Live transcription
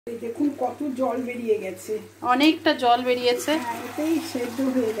এই দেখুন কত জল বেরিয়ে গেছে, অনেকটা জল বেরিয়েছে। হ্যাঁ এটাই সেদ্ধ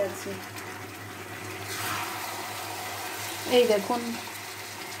হয়ে গেছে। এই দেখুন,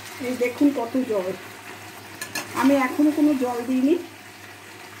 এই দেখুন কত জল, আমি এখনো কোনো জল দিইনি,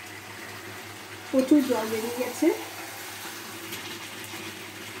 প্রচুর জল বেরিয়ে গেছে।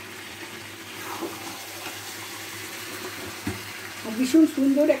 ভীষণ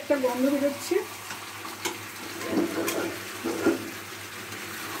সুন্দর একটা গন্ধ বেরোচ্ছে।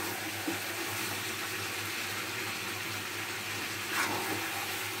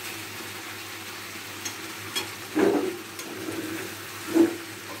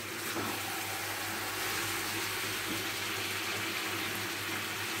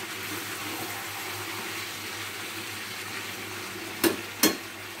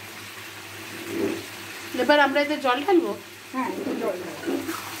 এবার আমরা এতে জল ঢালবো। হ্যাঁ একটু জল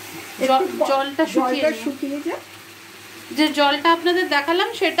জলটা শুকিয়ে যায়। যে জলটা আপনাদের দেখালাম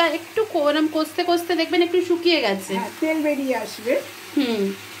সেটা একটু গরম কষতে কষতে দেখবেন একটু শুকিয়ে গেছে, তেল বেরিয়ে আসবে।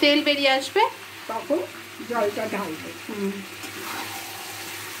 তেল বেরিয়ে আসবে, তখন জলটা ঢালবে।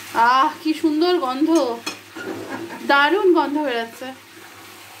 আহ কি সুন্দর গন্ধ, দারুণ গন্ধ বেরোচ্ছে।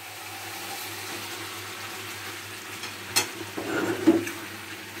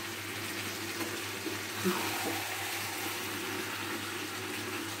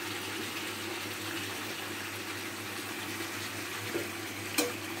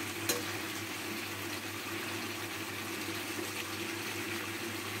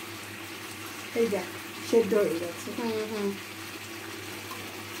 এই দেখ সেদ্ধ হয়ে গেছে।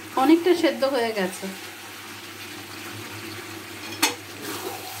 অনেকটা সেদ্ধ হয়ে গেছে।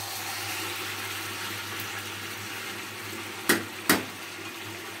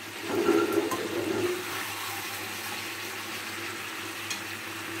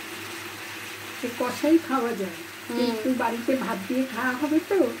 কষাই খাওয়া যায়, একটু বাড়িতে ভাত দিয়ে খাওয়া হবে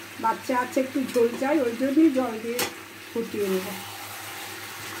তো, বাচ্চা আছে একটু ঝোল চাই, ওই জন্যই জল দিয়ে ফুটিয়ে নেব।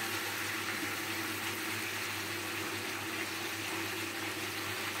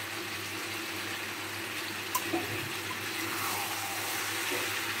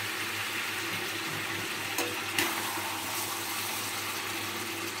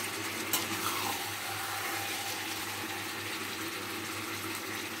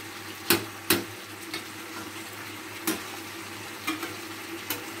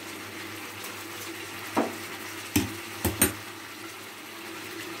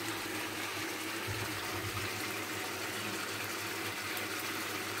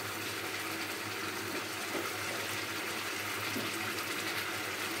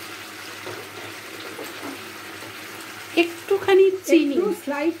 একটুখানি চিনি,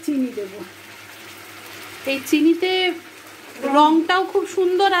 স্লাইড চিনি দেব। এই চিনিতে রংটাও খুব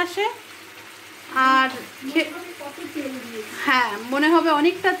সুন্দর আসে, আর হ্যাঁ মনে হবে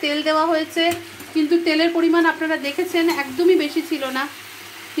অনেকটা তেল দেওয়া হয়েছে, কিন্তু তেলের পরিমাণ আপনারা দেখেছেন একদমই বেশি ছিল না,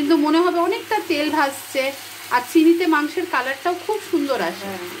 কিন্তু মনে হবে অনেকটা তেল ভাসছে, আর চিনিতে মাংসের কালারটাও খুব সুন্দর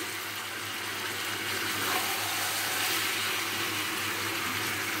আসে।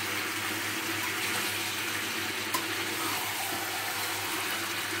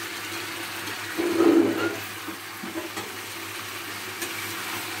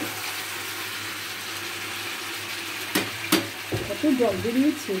 জল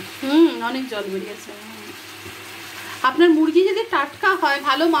বেরিয়েছে, অনেক জল বেরিয়েছে। আপনার মুরগি যদি টাটকা হয়,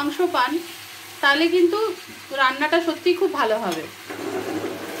 ভালো মাংস পান, তাহলে কিন্তু রান্নাটা সত্যিই খুব ভালো হবে।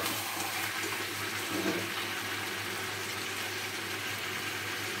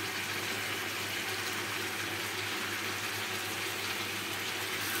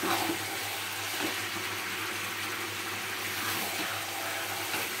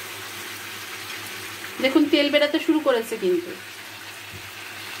 দেখুন তেল বেরাতে শুরু করেছে কিন্তু।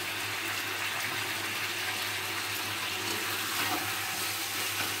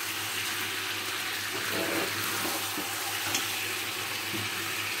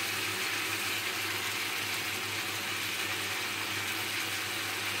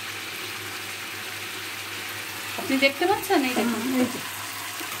 আপনি দেখতে পাচ্ছেন? এই দেখুন,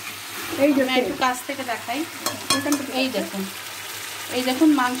 এই যে একটু কাছ থেকে দেখাই, এই দেখুন, এই দেখুন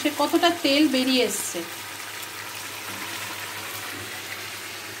মাংসে কতটা তেল বেরিয়ে এসছে।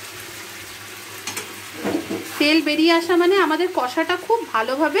 তেল বেরিয়ে আসা মানে আমাদের কষাটা খুব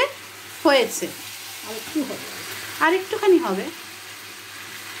ভালোভাবে হয়েছে। আর একটুখানি হবে।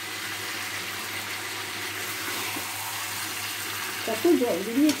 কত জল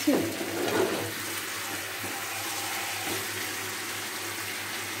বেরিয়েছে।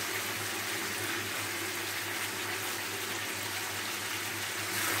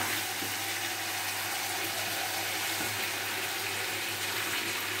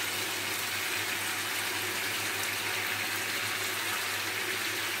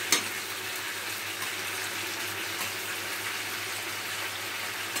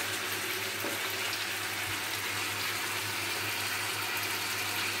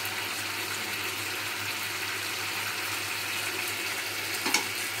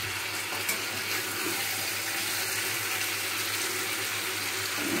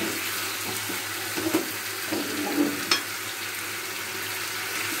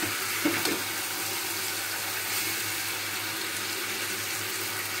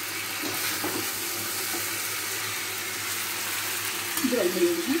 জল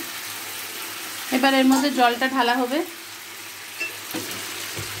দিয়ে দিই। এবার এর মধ্যে জলটা ঢালা হবে।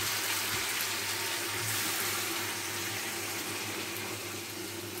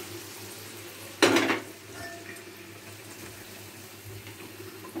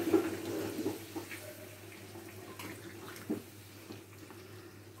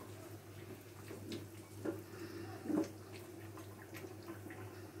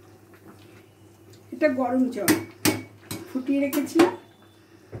 এটা গরম জল ফুটিয়ে রেখেছিলাম।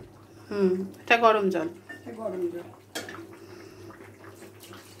 এটা গরম জল। এটা গরম জল,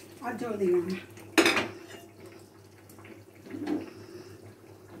 আর জল দিলাম না।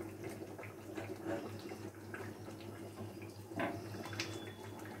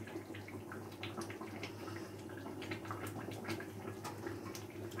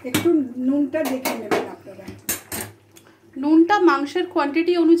 একটু নুনটা দেখে নেবেন আপনারা। নুনটা মাংসের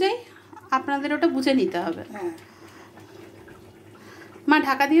কোয়ান্টিটি অনুযায়ী আপনাদের ওটা বুঝে নিতে হবে। হ্যাঁ মা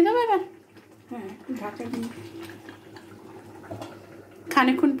ঢাকা দিয়ে দেবে এবার? হ্যাঁ, একটু ঢাকা দিই।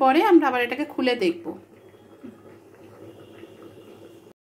 খানিকক্ষণ পরে আমরা আবার এটাকে খুলে দেখবো।